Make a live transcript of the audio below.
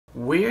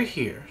We're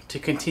here to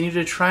continue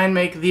to try and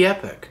make the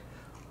Epoch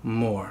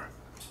more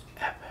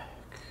epic.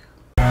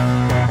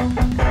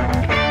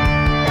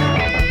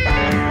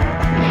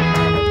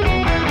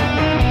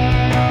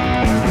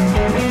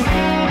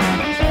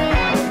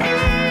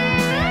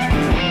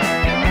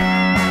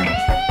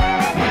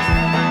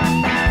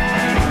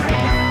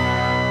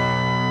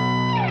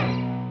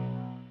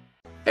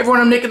 Hey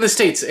everyone, I'm Nick in the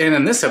States, and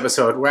in this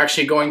episode we're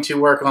actually going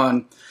to work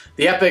on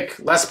the Epoch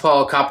Les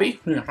Paul copy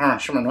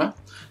that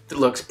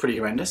looks pretty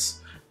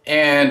horrendous,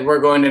 and we're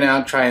going to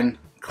now try and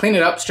clean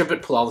it up, strip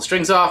it, pull all the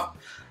strings off,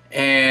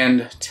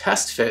 and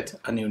test fit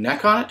a new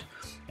neck on it,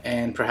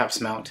 and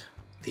perhaps mount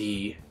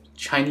the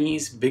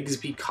Chinese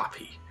Bigsby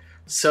copy.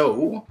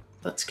 So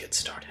let's get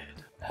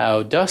started.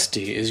 How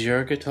dusty is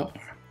your guitar?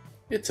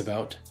 It's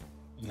about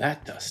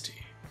that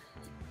dusty.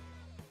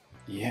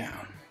 Yeah.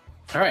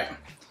 Alright.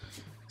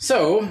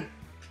 So,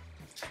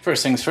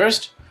 first things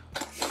first,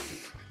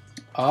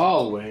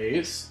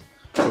 always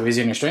go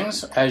easy on your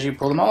strings as you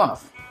pull them all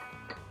off.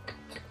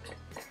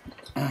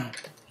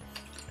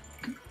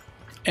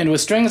 And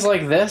with strings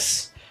like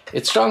this,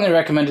 it's strongly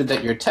recommended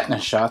that your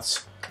tetanus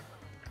shots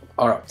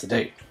are up to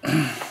date.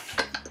 I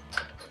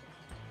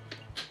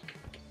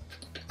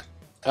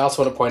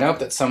also want to point out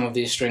that some of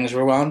these strings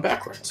were wound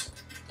backwards,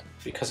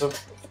 because of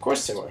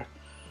course they were.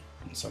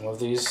 And some of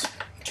these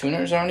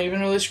tuners aren't even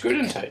really screwed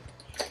in tight,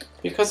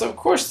 because of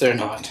course they're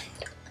not.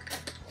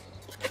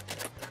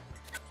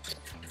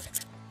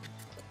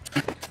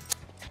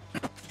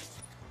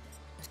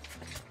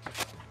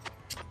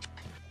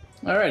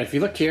 Alright, if you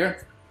look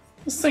here,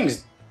 this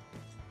thing's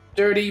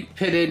dirty,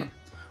 pitted,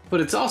 but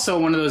it's also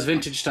one of those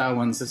vintage style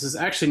ones. This is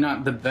actually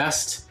not the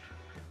best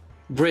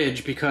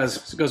bridge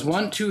because it goes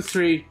 1, 2,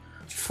 3,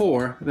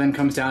 4, then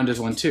comes down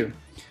to 1, 2.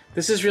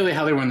 This is really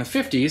how they were in the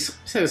 50s.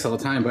 I say this all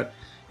the time, but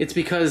it's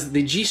because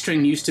the G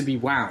string used to be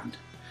wound.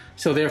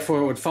 So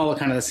therefore it would follow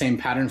kind of the same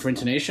pattern for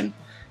intonation.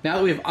 Now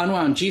that we have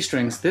unwound G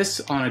strings,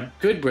 this on a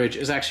good bridge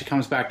actually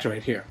comes back to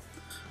right here.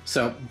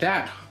 So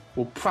that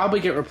will probably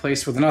get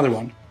replaced with another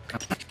one.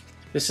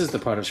 This is the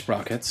part of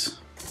Sprockets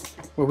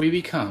where we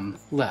become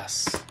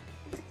less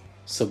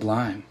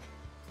sublime.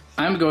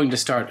 I'm going to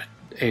start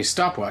a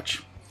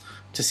stopwatch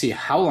to see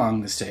how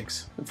long this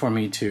takes for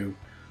me to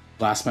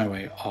blast my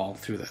way all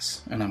through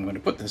this. And I'm going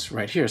to put this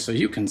right here so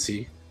you can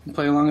see and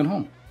play along at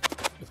home.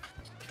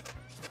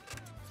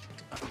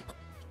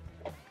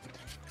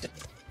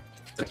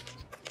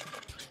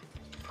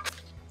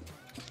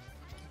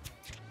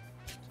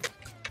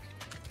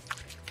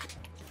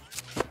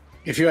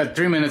 If you had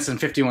 3 minutes and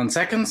 51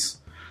 seconds,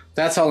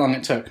 that's how long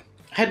it took.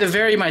 I had to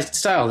vary my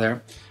style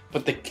there,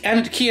 but the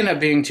key ended up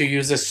being to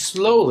use this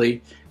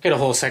slowly, get a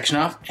whole section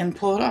off, and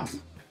pull it off.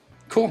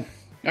 Cool.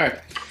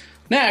 Alright.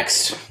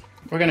 Next,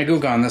 we're going to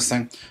Goo-Gone this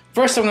thing.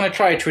 First, I'm going to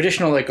try a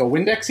traditional, like a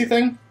Windexy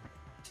thing,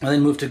 and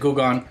then move to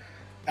Goo-Gone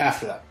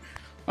after that.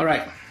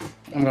 Alright.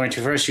 I'm going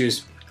to first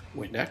use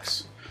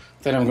Windex,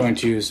 then I'm going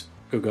to use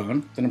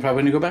Goo-Gone, then I'm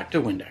probably going to go back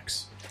to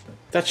Windex.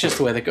 That's just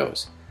the way that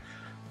goes.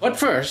 But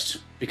first,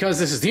 because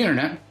this is the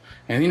internet,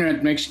 and the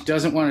internet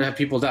doesn't want to have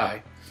people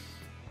die,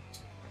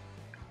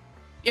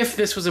 if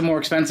this was a more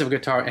expensive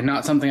guitar and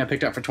not something I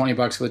picked up for 20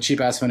 bucks with a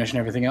cheap-ass finish and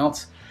everything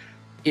else,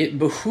 it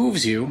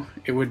behooves you,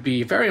 it would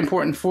be very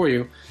important for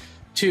you,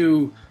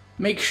 to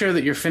make sure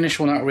that your finish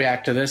will not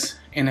react to this.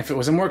 And if it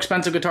was a more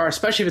expensive guitar,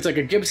 especially if it's like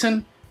a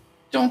Gibson,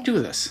 don't do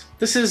this.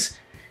 This is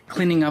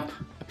cleaning up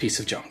a piece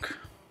of junk.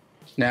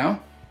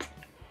 Now,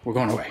 we're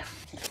going away.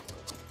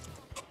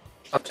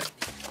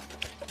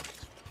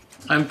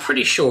 I'm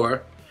pretty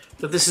sure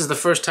that this is the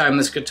first time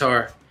this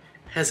guitar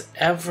has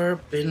ever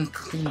been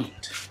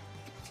cleaned.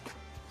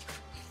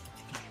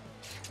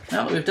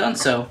 Now that we've done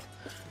so,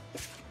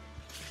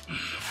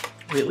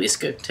 we at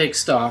least could take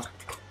stock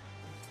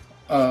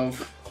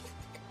of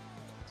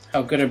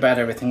how good or bad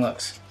everything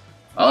looks.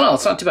 Oh no,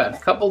 it's not too bad. A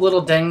couple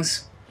little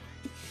dings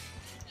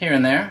here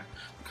and there,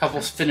 a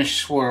couple finished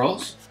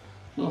swirls.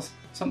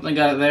 Something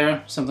got it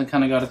there, something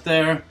kind of got it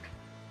there,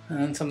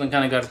 and something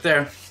kind of got it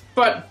there.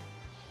 But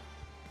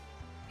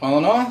all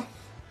in all,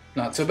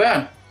 not so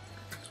bad.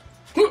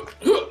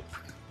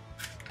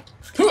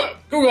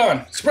 Go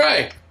on,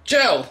 spray,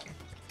 gel.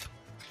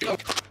 So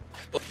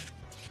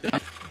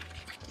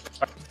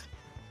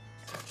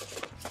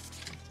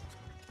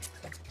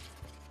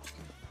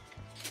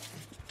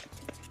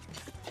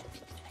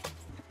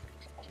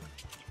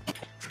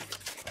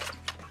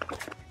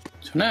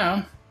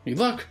now, you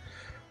look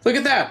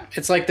at that.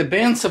 It's like the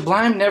band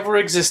Sublime never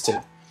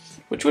existed,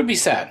 which would be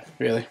sad,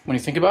 really, when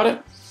you think about it,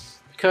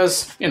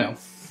 because, you know,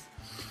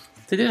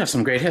 they did have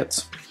some great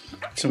hits,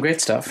 some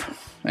great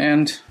stuff,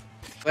 and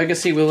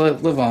legacy will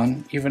live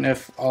on, even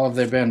if all of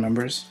their band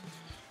members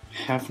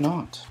have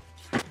not.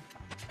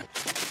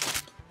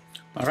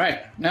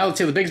 Alright, now let's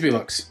see how the Bigsby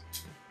looks.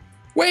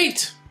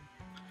 Wait!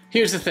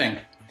 Here's the thing.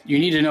 You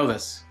need to know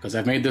this, because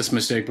I've made this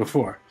mistake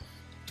before.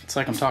 It's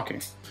like I'm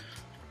talking.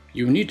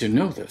 You need to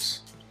know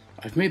this.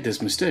 I've made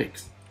this mistake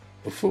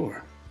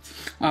before.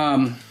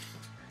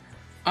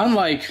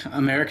 Unlike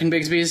American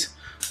Bigsbys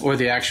or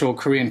the actual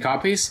Korean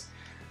copies,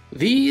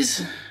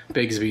 these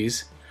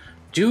Bigsbys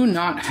do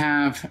not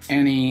have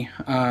any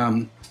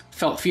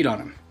felt feet on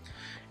them.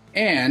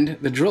 And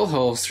the drill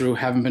holes through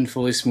haven't been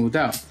fully smoothed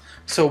out.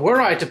 So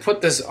were I to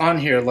put this on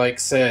here like,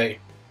 say,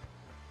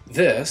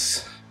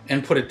 this,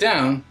 and put it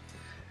down,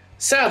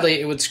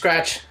 sadly, it would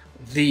scratch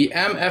the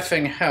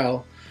MFing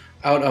hell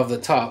out of the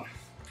top,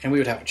 and we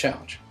would have a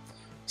challenge.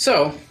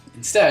 So,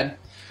 instead,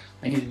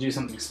 I need to do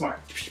something smart.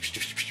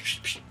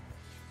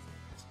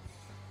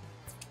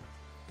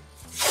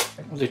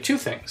 We'll do two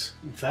things,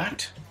 in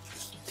fact.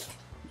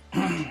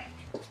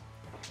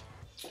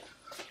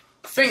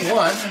 Thing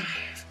one,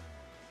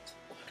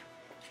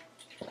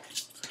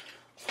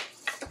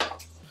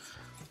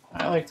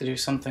 I like to do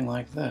something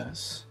like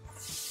this.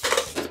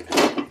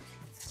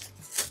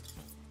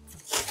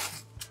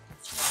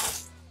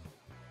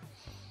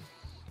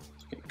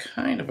 Get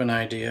kind of an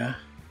idea.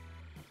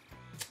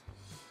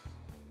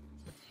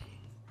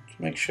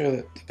 Make sure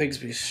that the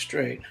Bigsby is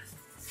straight.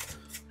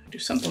 Do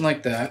something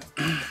like that.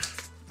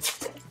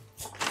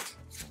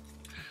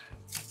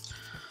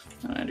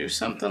 And I do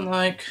something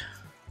like,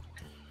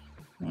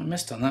 I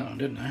missed on that one,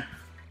 didn't I?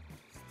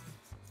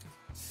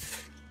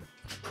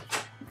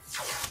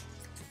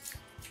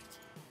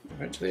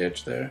 Right to the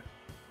edge there.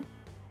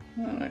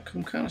 And I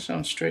come kind of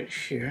down straight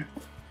here.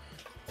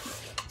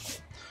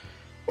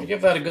 I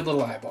give that a good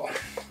little eyeball.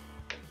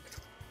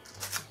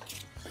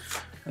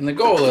 And the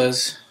goal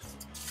is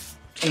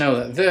to know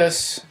that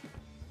this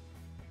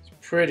is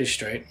pretty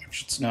straight,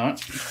 which it's not.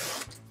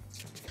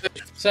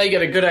 So now you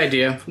get a good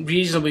idea,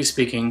 reasonably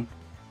speaking,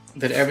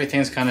 that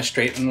everything's kind of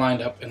straight and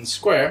lined up and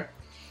square.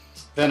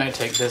 Then I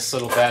take this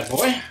little bad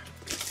boy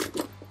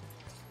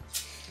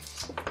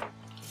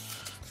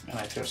and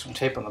I throw some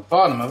tape on the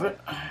bottom of it.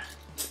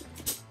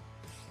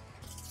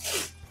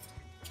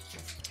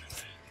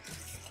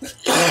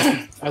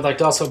 I'd like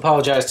to also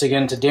apologize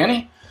again to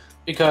Danny,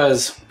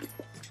 because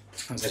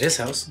I was at his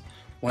house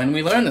when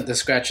we learned that this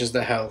scratches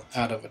the hell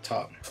out of a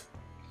top.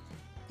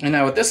 And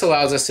now what this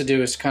allows us to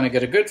do is kind of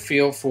get a good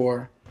feel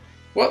for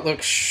what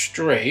looks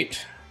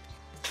straight.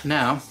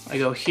 Now I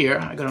go here,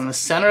 I go down the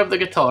center of the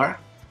guitar,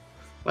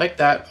 like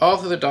that, all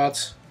through the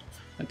dots,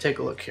 and take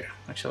a look here.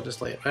 Actually, I'll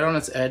just lay it right on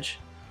its edge.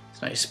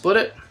 So now you split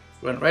it,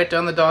 run right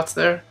down the dots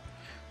there,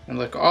 and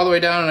look all the way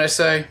down, and I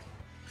say,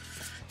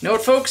 you know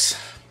what, folks?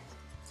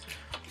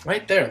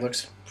 Right there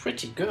looks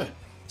pretty good.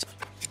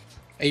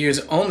 I use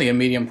only a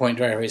medium point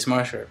dry erase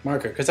marker,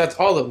 because that's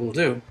all it will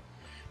do.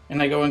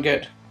 And I go and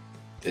get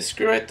this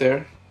screw right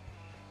there,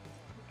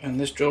 and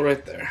this drill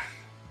right there.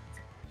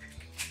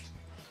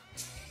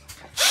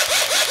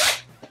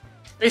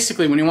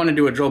 Basically, when you want to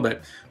do a drill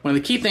bit, one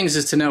of the key things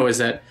is to know is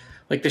that,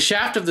 like the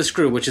shaft of the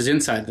screw, which is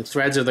inside, the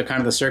threads are the kind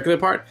of the circular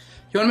part,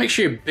 you want to make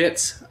sure your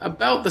bit's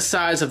about the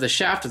size of the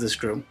shaft of the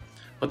screw,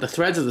 but the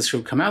threads of the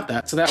screw come out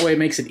that, so that way it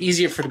makes it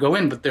easier for it to go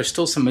in, but there's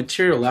still some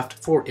material left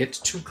for it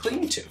to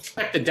cling to.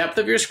 Check the depth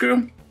of your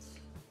screw,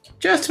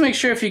 just to make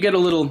sure if you get a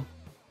little,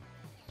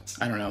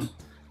 I don't know,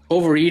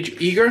 over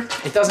eager,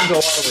 it doesn't go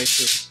all the way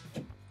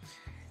through.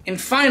 And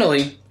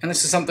finally, and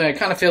this is something I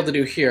kind of failed to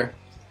do here,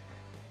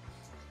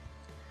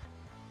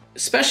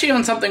 especially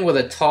on something with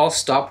a tall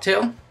stop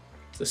tail,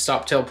 the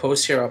stop tail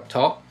post here up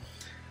tall,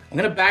 I'm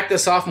going to back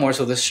this off more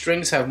so the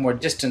strings have more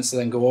distance to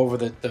then go over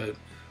the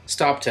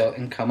stop tail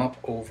and come up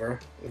over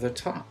the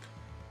top.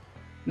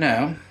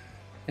 Now,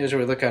 here's where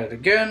we look at it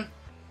again.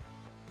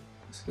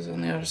 This is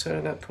on the other side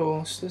of that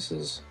post. This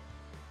is...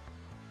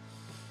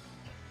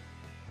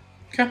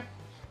 okay,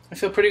 I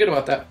feel pretty good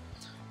about that.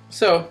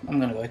 So, I'm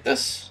going to go like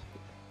this.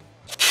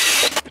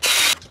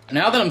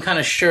 Now that I'm kind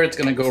of sure it's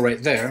going to go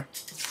right there,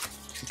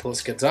 pull the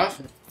skids off,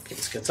 pull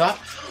the skids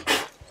off.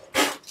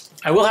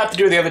 I will have to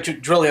do the other two,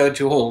 drill the other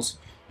two holes,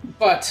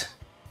 but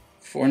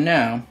for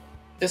now,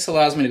 this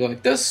allows me to go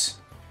like this,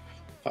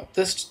 pop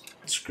this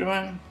screw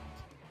in,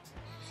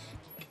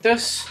 like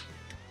this,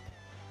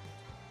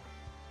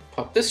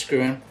 pop this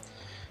screw in,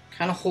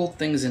 kind of hold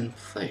things in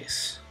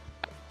place.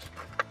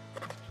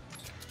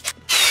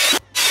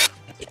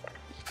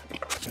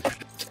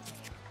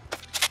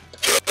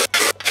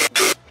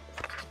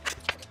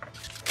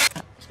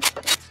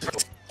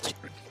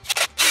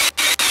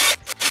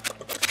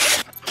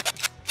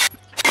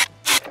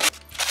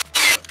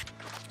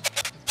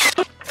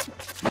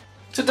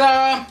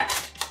 Ta-da!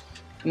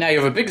 Now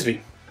you have a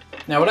Bigsby.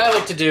 Now what I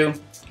like to do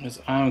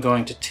is I'm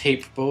going to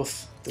tape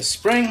both the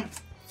spring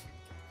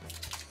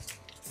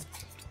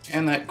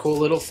and that cool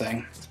little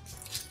thing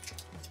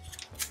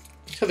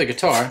to the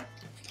guitar,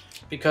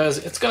 because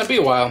it's going to be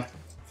a while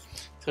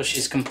till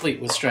she's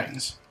complete with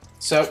strings.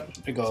 So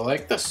we go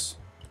like this.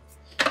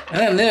 And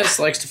then this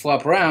likes to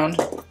flop around,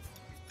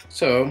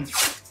 so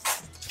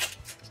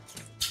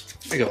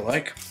we go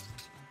like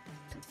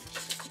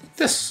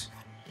this.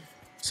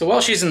 So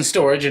while she's in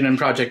storage and in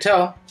Project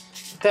Hell,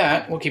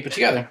 that will keep it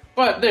together.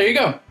 But there you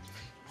go.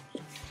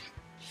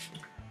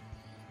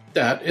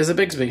 That is a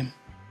Bigsby.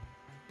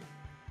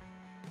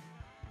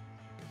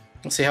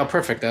 Let's see how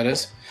perfect that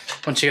is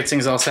once she gets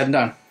things all said and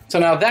done. So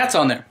now that's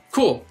on there.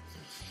 Cool.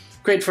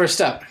 Great first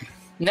step.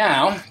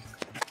 Now,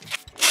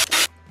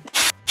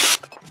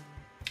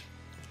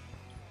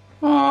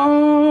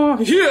 Oh,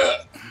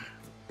 yeah!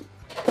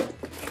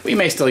 We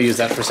may still use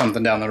that for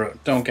something down the road,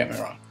 don't get me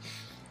wrong,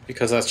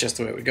 because that's just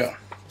the way we go.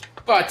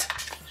 But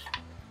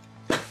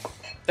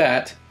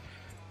that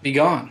be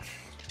gone.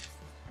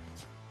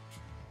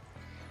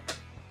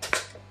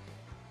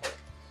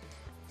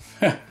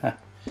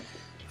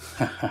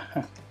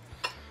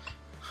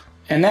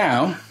 And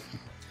now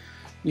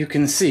you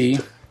can see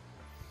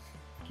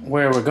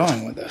where we're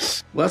going with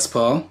this. Les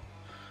Paul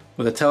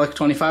with a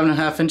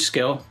 25.5-inch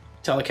scale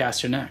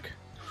Telecaster neck.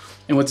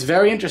 And what's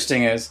very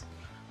interesting is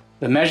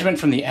the measurement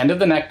from the end of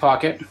the neck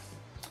pocket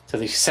to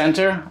the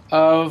center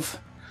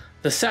of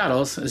the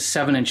saddles is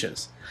 7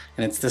 inches.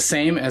 And it's the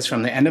same as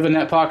from the end of the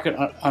neck pocket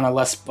on a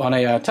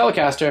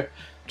Telecaster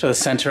to the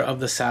center of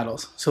the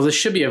saddles. So this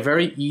should be a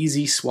very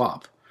easy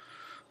swap.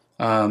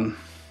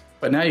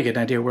 But now you get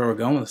an idea where we're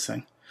going with this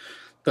thing.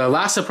 The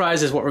last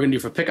surprise is what we're going to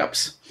do for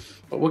pickups,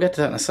 but we'll get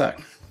to that in a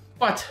sec.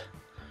 But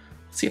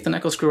let's see if the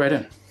neck will screw right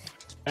in.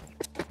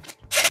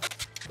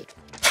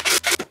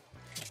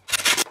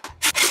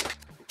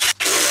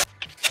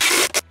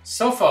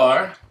 So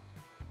far,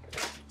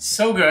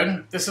 so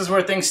good. This is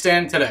where things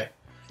stand today.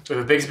 We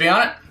have a Bigsby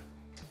on it.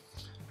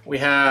 We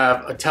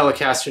have a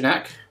Telecaster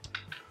neck,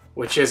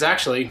 which is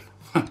actually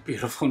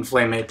beautiful and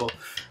flame maple.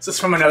 This is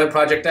from another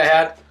project I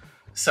had.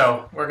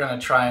 So we're gonna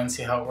try and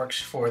see how it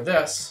works for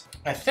this.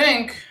 I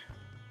think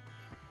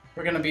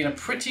we're gonna be in a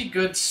pretty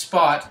good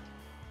spot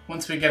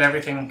once we get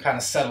everything kind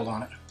of settled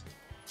on it.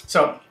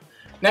 So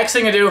next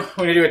thing to do,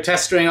 we're gonna do a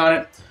test string on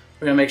it.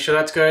 We're gonna make sure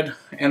that's good.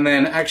 And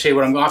then actually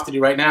what I'm going to have to do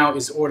right now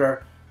is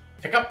order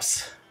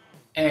pickups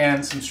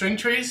and some string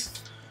trees.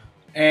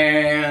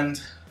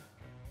 And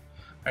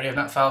I already have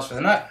nut files for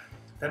the nut.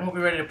 Then we'll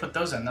be ready to put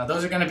those in. Now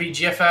those are gonna be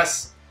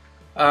GFS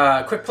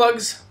quick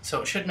plugs,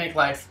 so it should make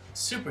life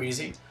super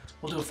easy.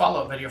 We'll do a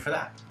follow-up video for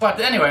that. But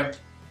anyway,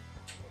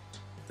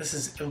 this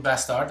is Il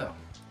Bastardo.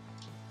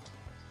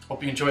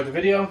 Hope you enjoyed the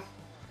video.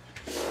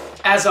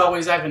 As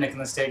always, I've been Nick in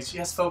the States.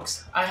 Yes,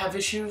 folks, I have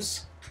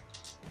issues.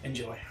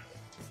 Enjoy.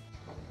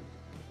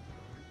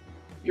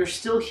 You're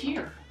still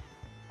here.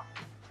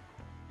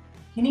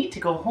 You need to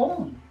go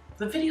home.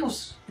 The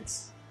video's,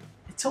 it's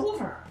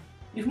over.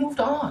 You've moved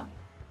on.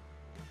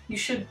 You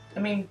should, I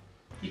mean,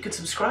 you could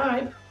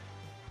subscribe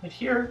right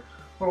here,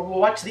 or we'll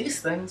watch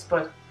these things,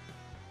 but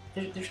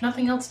there's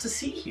nothing else to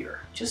see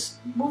here. Just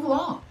move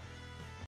along.